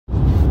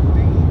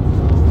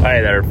Hey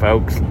there,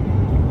 folks.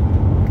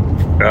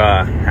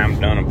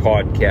 Haven't done a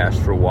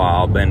podcast for a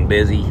while. Been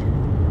busy.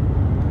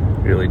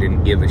 Really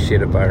didn't give a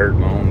shit if I heard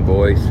my own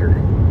voice, or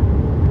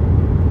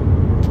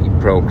you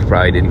folks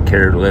probably didn't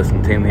care to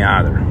listen to me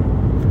either.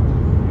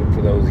 But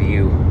for those of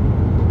you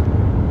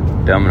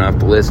dumb enough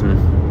to listen,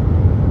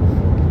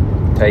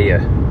 I'll tell you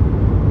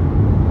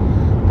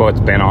what's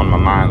been on my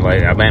mind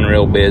lately. I've been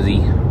real busy.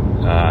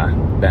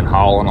 Been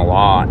hauling a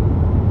lot.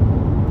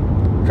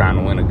 Trying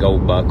to win a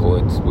gold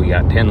buckle. We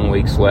got 10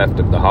 weeks left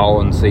of the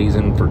hauling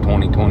season for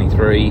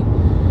 2023.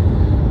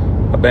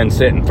 I've been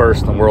sitting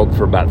first in the world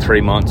for about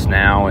 3 months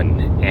now,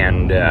 and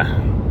I'm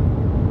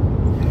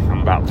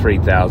about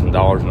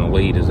 $3,000 in the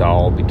lead is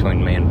all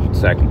between me and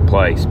second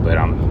place, but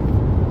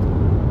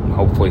I'm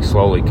hopefully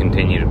slowly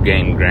continue to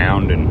gain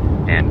ground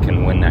and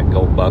can win that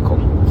gold buckle.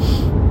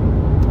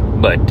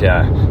 But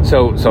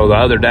so the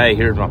other day,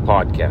 here's my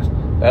podcast.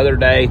 The other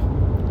day,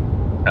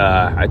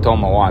 I told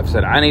my wife, I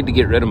said, I need to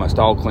get rid of my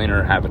stall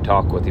cleaner, have a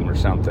talk with him or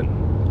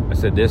something. I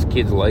said, this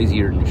kid's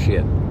lazier than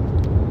shit.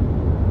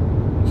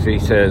 She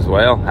says,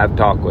 well, have a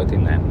talk with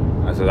him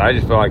then. I said, I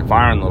just feel like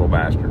firing the little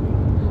bastard.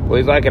 Well,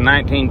 he's like a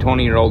 19,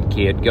 20-year-old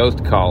kid, goes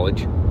to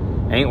college,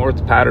 ain't worth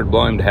the powder to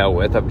blow him to hell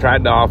with. I've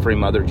tried to offer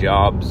him other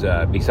jobs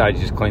besides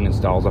just cleaning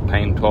stalls. I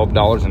pay him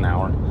 $12 an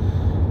hour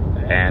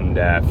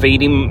and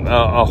feed him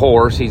a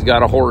horse. He's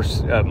got a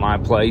horse at my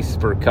place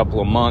for a couple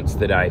of months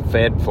that I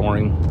fed for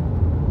him.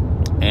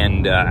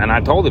 And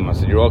I told him, I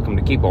said, you're welcome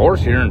to keep a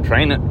horse here and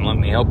train it and let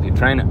me help you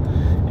train it.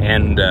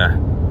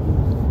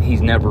 And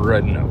he's never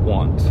ridden it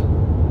once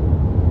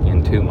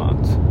in 2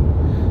 months.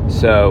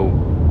 So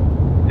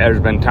there's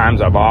been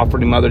times I've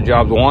offered him other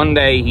jobs. One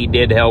day he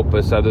did help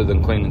us other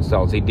than cleaning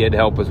stalls. He did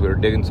help us. We were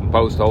digging some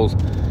post holes.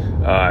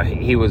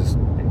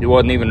 It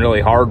wasn't even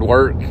really hard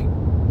work.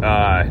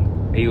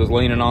 He was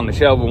leaning on the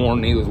shovel more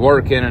than he was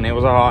working, and it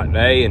was a hot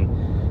day.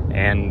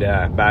 And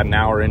about an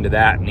hour into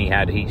that, and he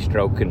had heat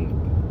stroke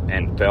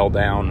and fell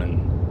down,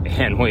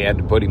 and we had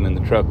to put him in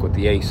the truck with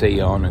the AC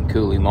on and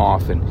cool him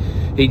off, and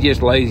he's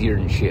just lazier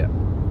than shit.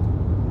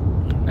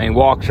 And he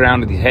walks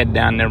around with his head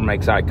down, never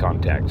makes eye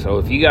contact. So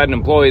if you got an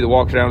employee that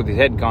walks around with his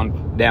head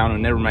down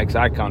and never makes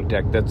eye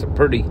contact, that's a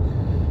pretty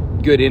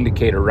good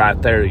indicator right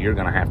there that you're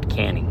going to have to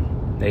can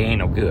him. They ain't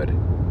no good.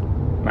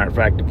 Matter of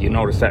fact, if you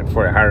notice that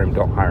before you hire him,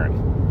 don't hire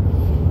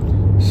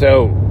him.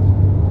 So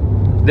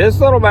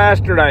this little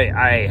bastard,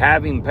 I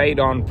have him paid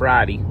on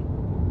Friday.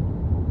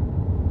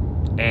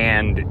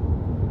 And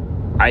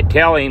I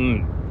tell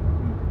him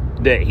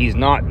that he's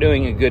not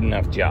doing a good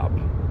enough job.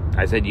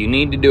 I said, you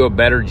need to do a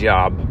better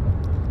job.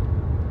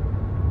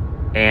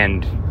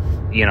 And,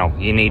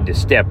 you need to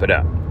step it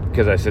up.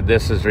 Because I said,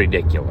 this is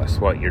ridiculous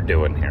what you're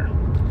doing here.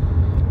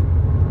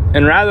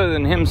 And rather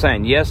than him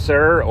saying, yes,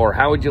 sir, or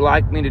how would you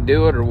like me to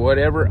do it, or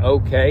whatever,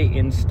 okay,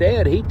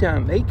 instead, he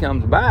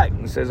comes back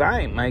and says,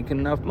 I ain't making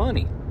enough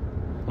money.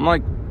 I'm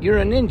like, you're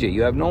a ninja.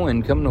 You have no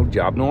income, no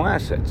job, no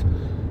assets.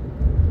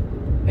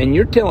 And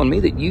you're telling me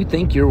that you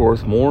think you're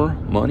worth more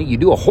money? You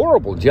do a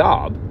horrible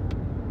job.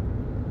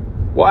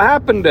 What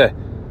happened to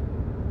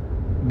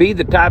be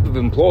the type of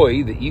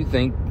employee that you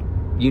think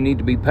you need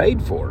to be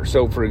paid for?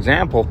 So, for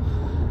example,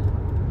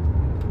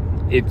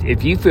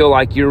 if you feel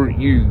like you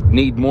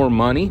need more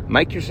money,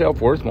 make yourself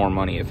worth more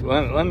money.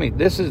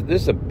 This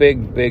is a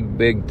big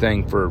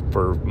thing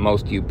for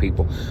most of you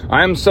people.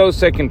 I am so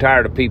sick and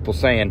tired of people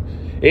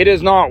saying it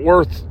is not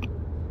worth,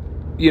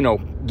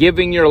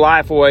 giving your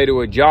life away to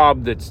a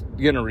job that's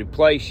going to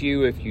replace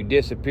you if you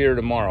disappear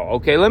tomorrow.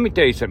 Okay, let me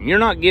tell you something. You're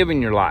not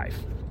giving your life.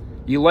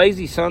 You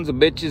lazy sons of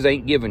bitches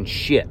ain't giving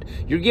shit.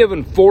 You're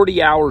giving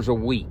 40 hours a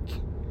week.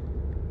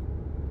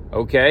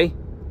 Okay?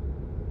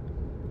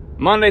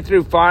 Monday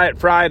through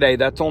Friday,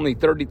 that's only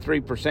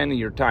 33% of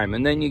your time.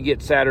 And then you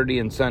get Saturday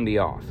and Sunday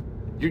off.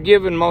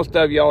 Most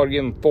of y'all are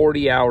giving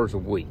 40 hours a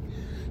week.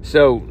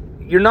 So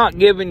you're not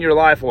giving your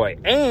life away,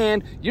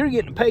 and you're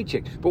getting a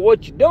paycheck. But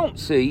what you don't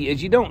see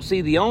is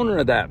the owner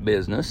of that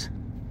business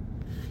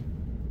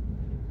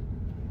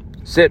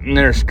sitting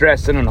there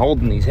stressing and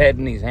holding his head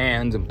in his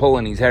hands and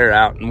pulling his hair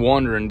out and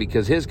wondering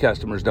because his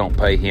customers don't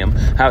pay him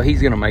how he's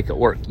going to make it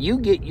work. You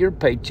get your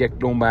paycheck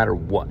no matter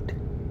what.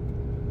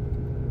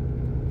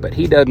 But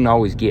he doesn't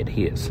always get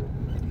his.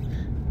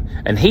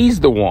 And he's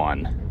the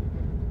one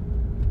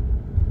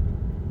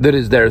that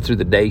is there through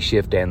the day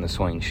shift and the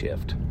swing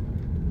shift.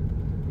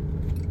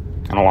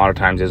 And a lot of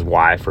times his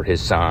wife or his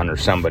son or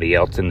somebody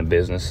else in the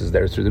business is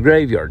there through the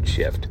graveyard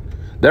shift.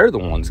 They're the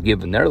ones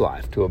giving their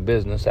life to a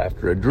business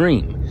after a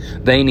dream.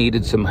 They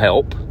needed some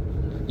help.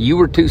 You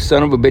were too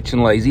son of a bitch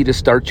and lazy to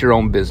start your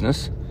own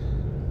business.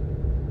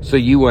 So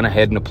you went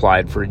ahead and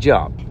applied for a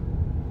job.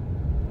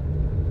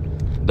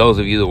 Those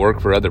of you that work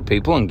for other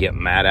people and get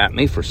mad at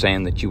me for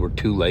saying that you were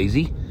too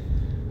lazy,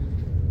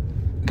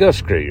 go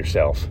screw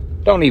yourself.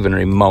 Don't even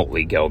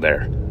remotely go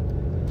there.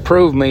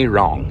 Prove me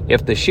wrong.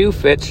 If the shoe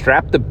fits,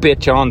 strap the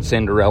bitch on,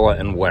 Cinderella,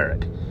 and wear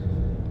it.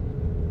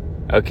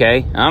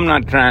 Okay, I'm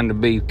not trying to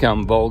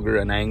become vulgar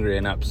and angry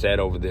and upset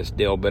over this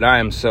deal, but I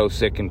am so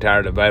sick and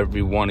tired of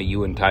every one of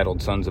you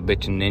entitled sons of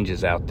bitchin'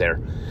 ninjas out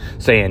there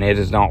saying it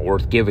is not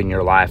worth giving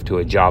your life to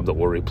a job that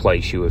will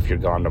replace you if you're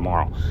gone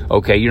tomorrow.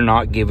 Okay, you're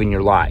not giving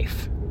your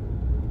life.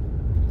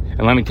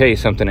 And let me tell you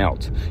something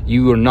else.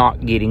 You are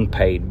not getting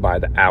paid by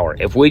the hour.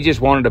 If we just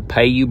wanted to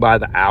pay you by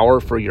the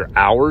hour for your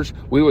hours,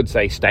 we would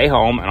say, stay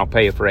home and I'll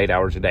pay you for 8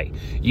 hours a day.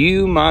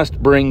 You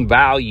must bring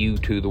value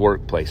to the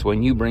workplace.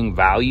 When you bring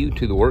value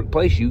to the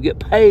workplace, you get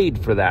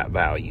paid for that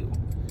value.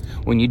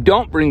 When you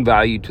don't bring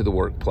value to the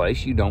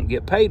workplace, you don't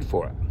get paid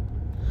for it.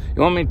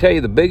 You want me to tell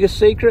you the biggest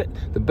secret?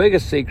 The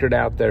biggest secret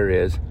out there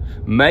is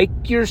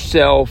make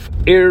yourself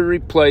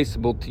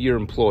irreplaceable to your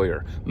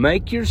employer.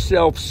 Make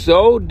yourself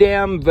so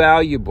damn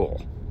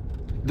valuable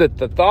that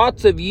the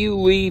thoughts of you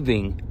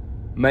leaving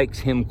makes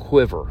him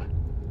quiver.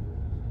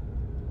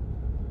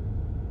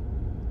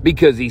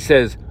 Because he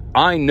says,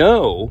 I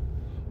know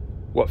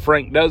what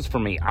Frank does for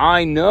me.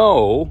 I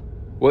know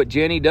what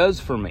Jenny does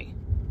for me.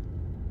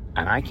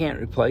 And I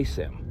can't replace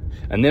them.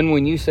 And then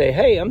when you say,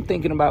 hey, I'm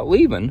thinking about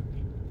leaving,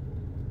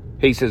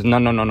 he says, no.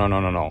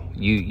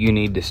 You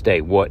need to stay.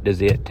 What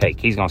does it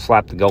take? He's going to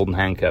slap the golden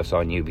handcuffs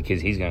on you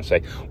because he's going to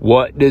say,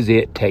 what does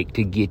it take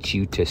to get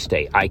you to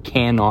stay? I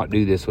cannot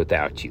do this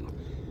without you.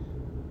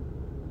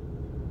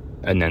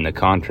 And then the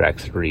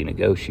contract's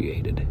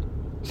renegotiated.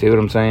 See what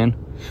I'm saying?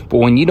 But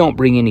when you don't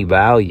bring any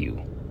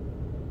value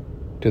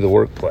to the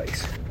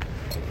workplace,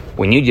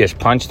 when you just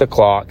punch the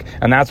clock,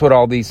 and that's what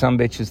all these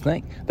sumbitches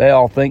think. They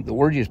all think that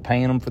we're just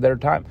paying them for their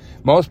time.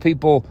 Most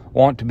people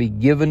want to be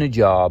given a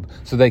job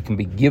so they can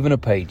be given a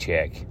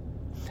paycheck.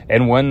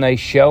 And when they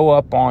show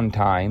up on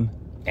time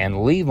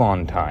and leave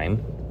on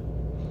time,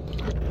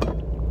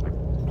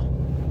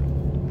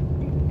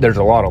 there's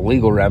a lot of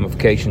legal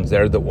ramifications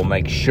there that will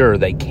make sure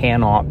they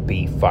cannot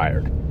be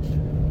fired.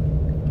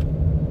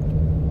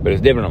 But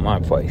it's different at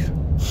my place.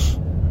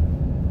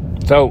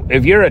 So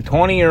if you're a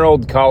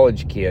 20-year-old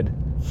college kid,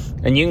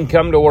 and you can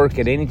come to work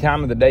at any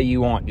time of the day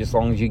you want, just as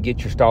long as you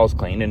get your stalls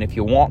cleaned. And if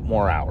you want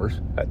more hours,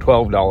 at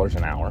 $12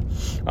 an hour,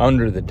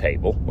 under the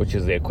table, which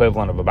is the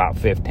equivalent of about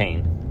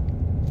 $15,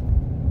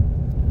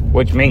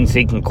 which means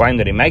he can claim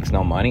that he makes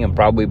no money and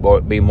probably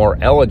be more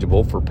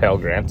eligible for Pell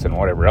Grants and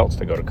whatever else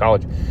to go to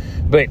college.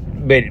 But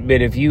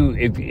if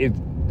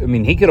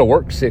he could have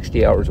worked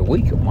 60 hours a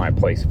week at my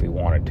place if he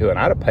wanted to, and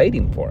I'd have paid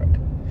him for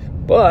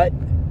it. But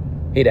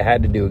he'd have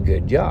had to do a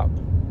good job.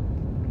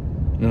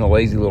 And the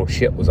lazy little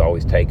shit was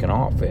always taken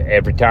off.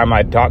 Every time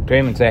I'd talk to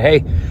him and say,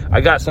 hey,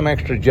 I got some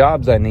extra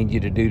jobs I need you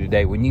to do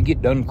today. When you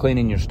get done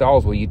cleaning your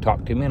stalls, will you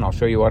talk to me and I'll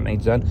show you what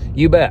needs done?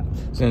 You bet.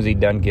 As soon as he'd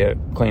done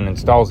cleaning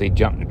stalls, he'd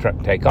jump in the truck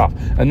and take off.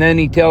 And then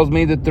he tells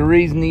me that the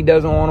reason he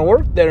doesn't want to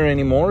work there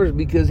anymore is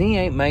because he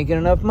ain't making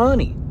enough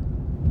money.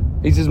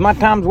 He says, my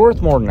time's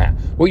worth more than that.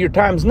 Well, your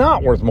time's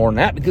not worth more than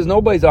that because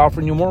nobody's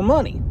offering you more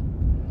money.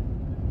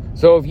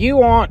 So if you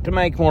want to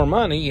make more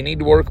money, you need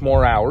to work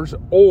more hours,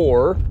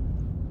 or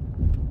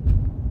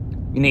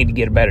you need to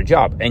get a better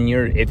job. And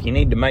if you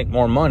need to make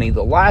more money,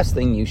 the last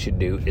thing you should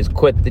do is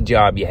quit the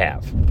job you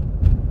have.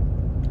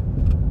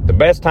 The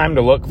best time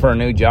to look for a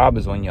new job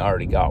is when you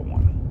already got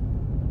one.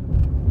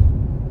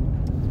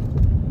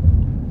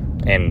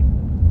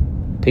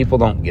 And people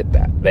don't get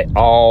that. They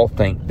all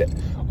think that,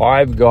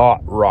 I've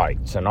got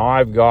rights and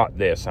I've got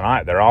this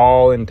and they're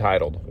all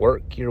entitled.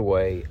 Work your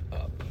way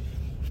up.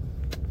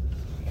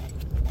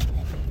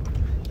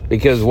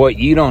 Because what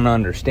you don't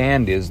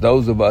understand is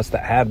those of us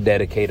that have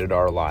dedicated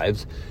our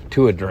lives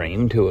to a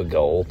dream, to a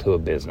goal, to a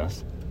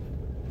business,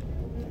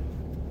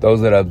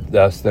 those that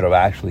have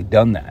actually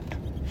done that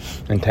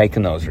and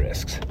taken those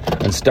risks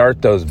and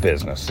start those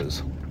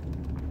businesses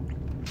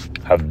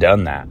have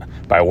done that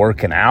by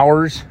working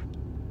hours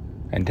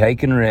and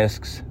taking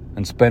risks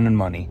and spending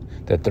money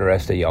that the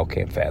rest of y'all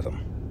can't fathom.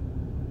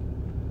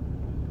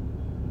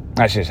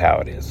 That's just how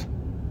it is.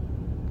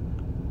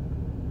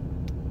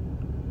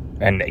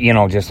 And,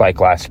 just like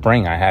last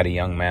spring, I had a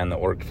young man that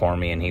worked for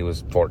me, and he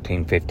was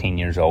 14, 15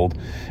 years old.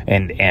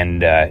 And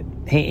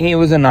he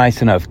was a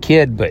nice enough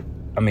kid, but,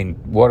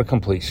 what a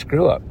complete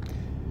screw-up.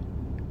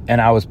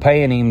 And I was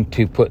paying him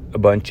to put a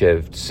bunch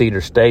of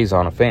cedar stays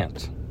on a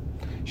fence.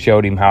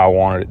 Showed him how I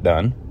wanted it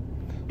done.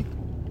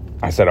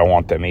 I said, I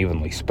want them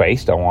evenly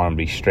spaced. I want them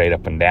to be straight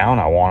up and down.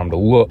 I want them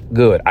to look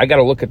good. I got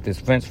to look at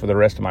this fence for the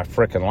rest of my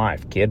frickin'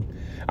 life, kid.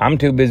 I'm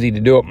too busy to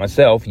do it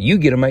myself. You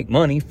get to make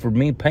money for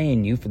me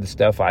paying you for the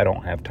stuff I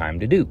don't have time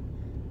to do.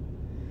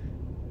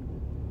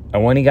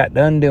 And when he got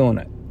done doing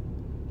it,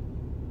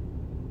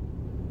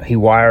 he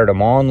wired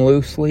them on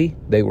loosely.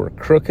 They were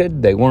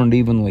crooked. They weren't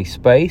evenly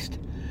spaced.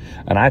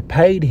 And I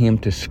paid him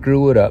to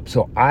screw it up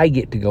so I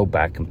get to go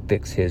back and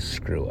fix his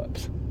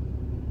screw-ups.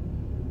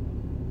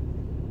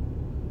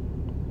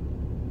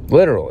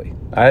 Literally.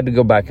 I had to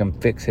go back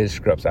and fix his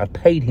screw-ups. I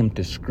paid him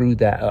to screw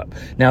that up.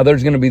 Now,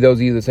 there's going to be those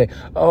of you that say,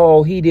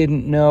 oh, he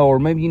didn't know, or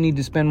maybe you need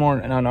to spend more.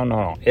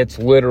 No. It's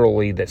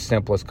literally the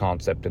simplest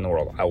concept in the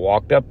world. I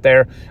walked up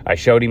there. I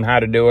showed him how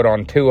to do it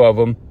on 2 of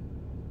them.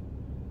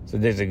 So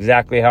this is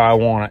exactly how I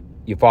want it.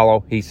 You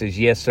follow? He says,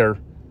 yes, sir.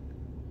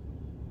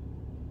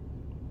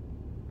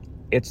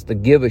 It's the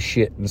give a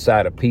shit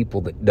inside of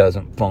people that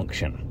doesn't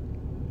function.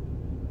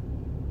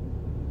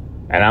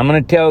 And I'm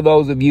going to tell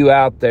those of you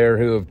out there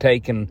who have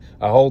taken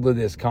a hold of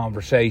this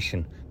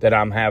conversation that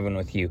I'm having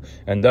with you,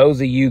 and those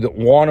of you that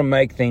want to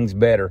make things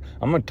better,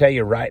 I'm going to tell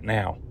you right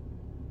now,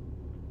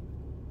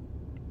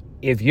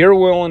 if you're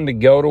willing to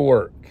go to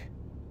work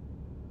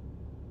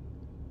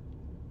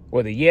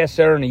with a yes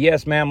sir and a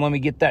yes ma'am, let me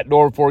get that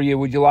door for you,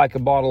 would you like a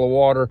bottle of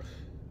water?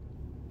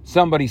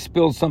 Somebody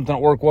spilled something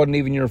at work, wasn't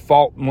even your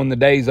fault, and when the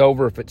day's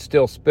over, if it's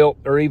still spilt,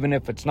 or even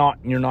if it's not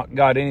and you're not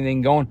got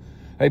anything going,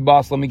 hey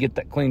boss, let me get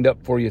that cleaned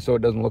up for you so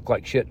it doesn't look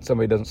like shit and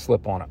somebody doesn't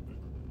slip on it.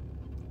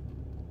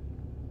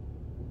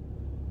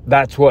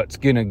 That's what's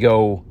going to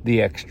go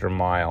the extra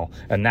mile,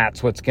 and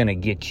that's what's going to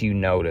get you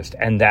noticed,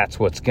 and that's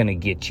what's going to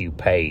get you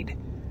paid.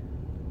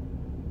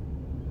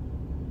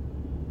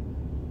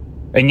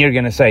 And you're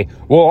going to say,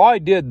 well, I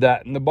did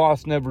that and the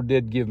boss never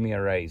did give me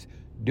a raise.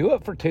 Do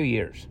it for 2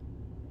 years.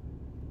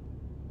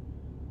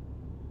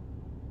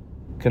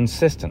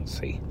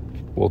 Consistency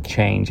will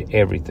change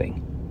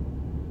everything.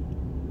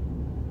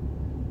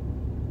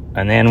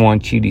 And then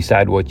once you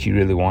decide what you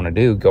really want to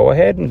do, go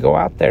ahead and go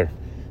out there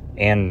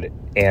and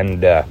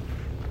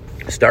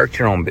start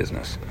your own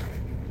business.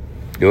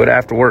 Do it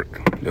after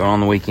work. Do it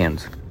on the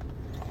weekends.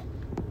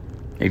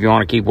 If you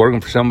want to keep working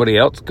for somebody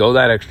else, go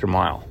that extra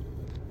mile.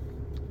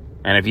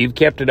 And if you've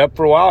kept it up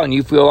for a while and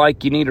you feel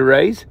like you need a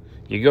raise,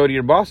 you go to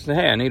your boss and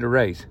say, hey, I need a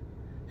raise.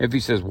 If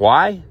he says,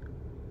 why?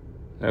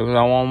 Because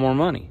I want more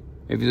money.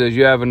 If he says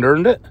you haven't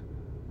earned it,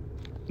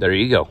 there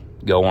you go.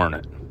 Go earn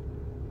it.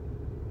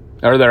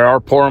 Are there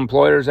poor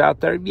employers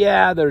out there?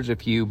 Yeah, there's a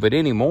few. But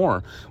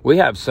anymore, we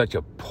have such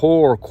a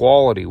poor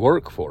quality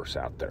workforce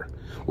out there.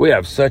 We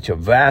have such a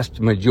vast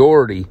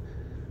majority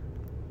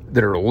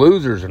that are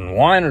losers and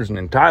whiners and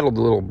entitled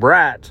little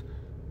brats.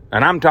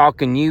 And I'm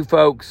talking you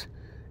folks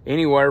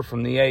anywhere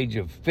from the age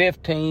of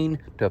 15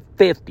 to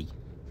 50.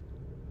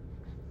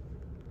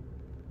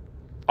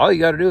 All you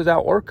got to do is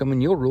outwork them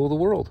and you'll rule the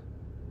world.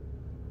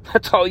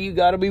 That's all you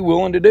got to be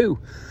willing to do.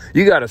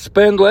 You got to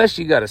spend less,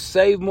 you got to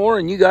save more,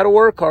 and you got to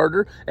work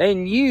harder,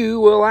 and you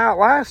will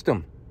outlast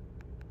them.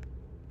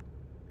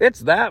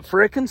 It's that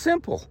frickin'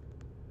 simple.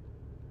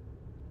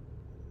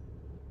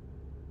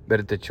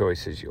 But the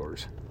choice is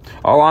yours.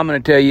 All I'm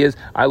going to tell you is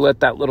I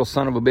let that little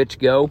son of a bitch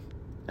go,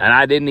 and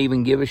I didn't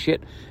even give a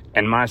shit.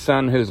 And my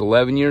son, who's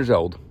 11 years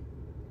old,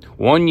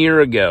 1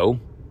 year ago,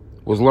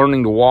 was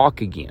learning to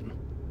walk again.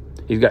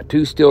 He's got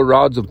 2 steel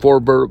rods and 4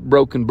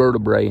 broken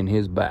vertebrae in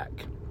his back.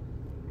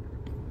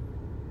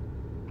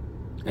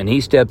 And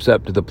he steps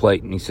up to the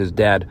plate and he says,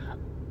 Dad,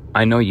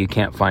 I know you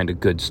can't find a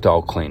good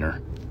stall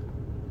cleaner,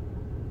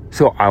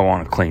 so I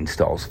want to clean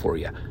stalls for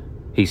you.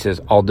 He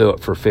says, I'll do it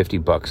for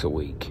 $50 a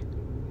week.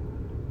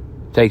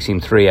 Takes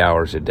him 3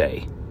 hours a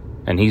day.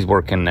 And he's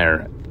working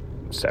there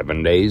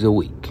 7 days a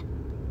week.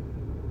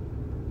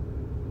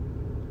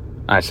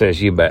 I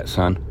says, you bet,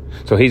 son.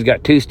 So he's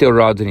got 2 steel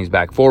rods in his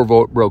back,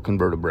 4 broken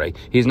vertebrae.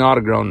 He's not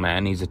a grown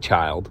man. He's a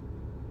child.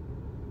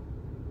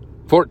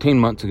 14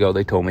 months ago,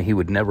 they told me he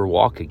would never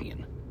walk again.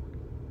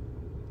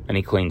 And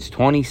he cleans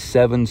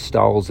 27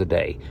 stalls a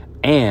day.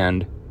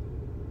 And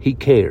he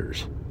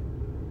cares.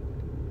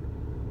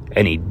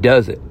 And he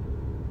does it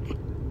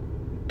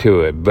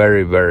to a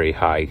very, very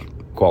high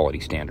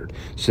quality standard.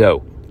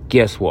 So,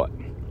 guess what?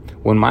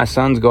 When my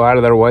sons go out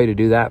of their way to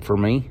do that for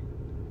me,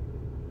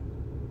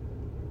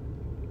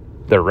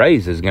 the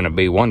raise is going to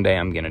be one day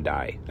I'm going to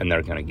die. And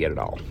they're going to get it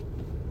all.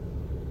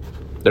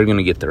 They're going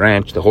to get the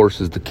ranch, the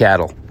horses, the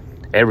cattle,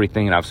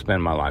 everything that I've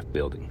spent my life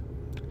building.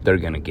 They're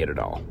going to get it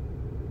all.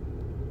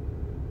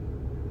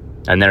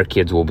 And their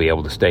kids will be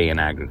able to stay in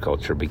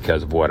agriculture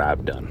because of what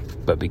I've done.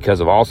 But because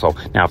of also,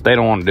 now if they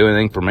don't want to do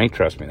anything for me,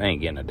 trust me, they ain't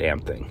getting a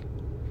damn thing.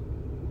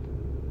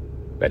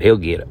 But he'll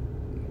get it.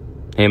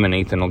 Him and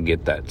Ethan will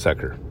get that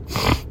sucker.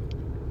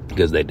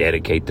 Because they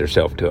dedicate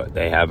themselves to it.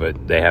 They have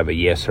a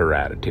yes sir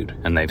attitude.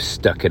 And they've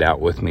stuck it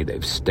out with me.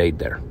 They've stayed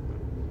there.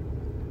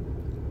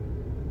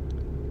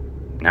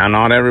 Now,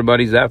 not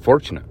everybody's that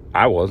fortunate.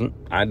 I wasn't.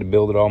 I had to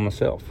build it all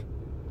myself.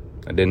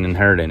 I didn't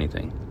inherit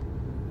anything.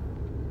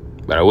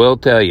 But I will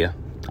tell you,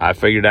 I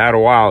figured out a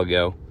while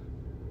ago,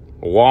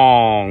 a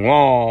long,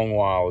 long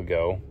while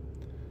ago,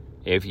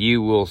 if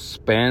you will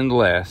spend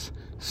less,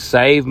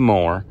 save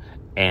more,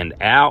 and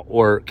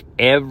outwork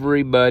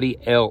everybody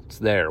else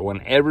there.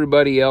 When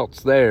everybody else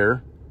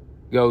there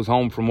goes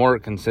home from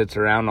work and sits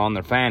around on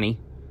their fanny,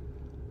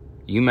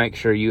 you make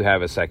sure you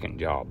have a second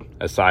job,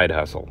 a side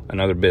hustle,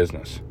 another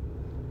business.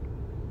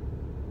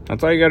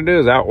 That's all you got to do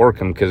is outwork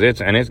them, because it's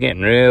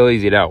getting real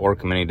easy to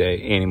outwork them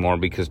anymore,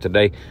 because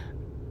today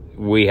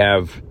we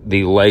have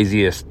the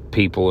laziest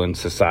people in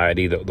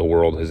society that the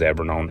world has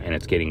ever known, and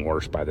it's getting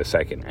worse by the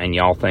second. And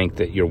y'all think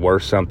that you're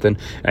worth something,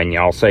 and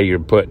y'all say you're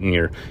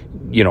putting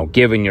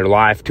giving your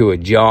life to a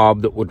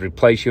job that would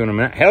replace you in a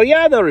minute. Hell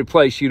yeah, they'll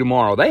replace you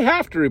tomorrow. They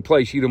have to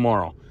replace you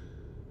tomorrow.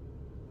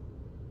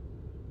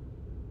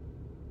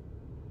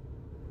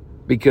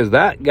 Because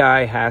that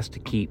guy has to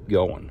keep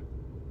going.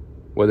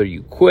 Whether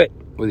you quit,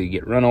 whether you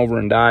get run over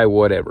and die,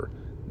 whatever.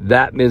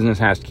 That business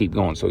has to keep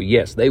going. So,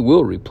 yes, they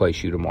will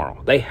replace you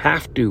tomorrow. They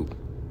have to.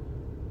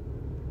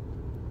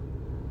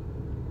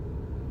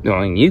 The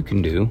only thing you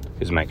can do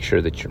is make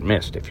sure that you're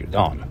missed if you're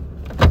gone.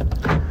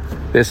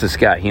 This is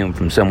Scott Hume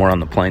from somewhere on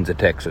the plains of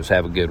Texas.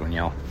 Have a good one,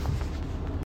 y'all.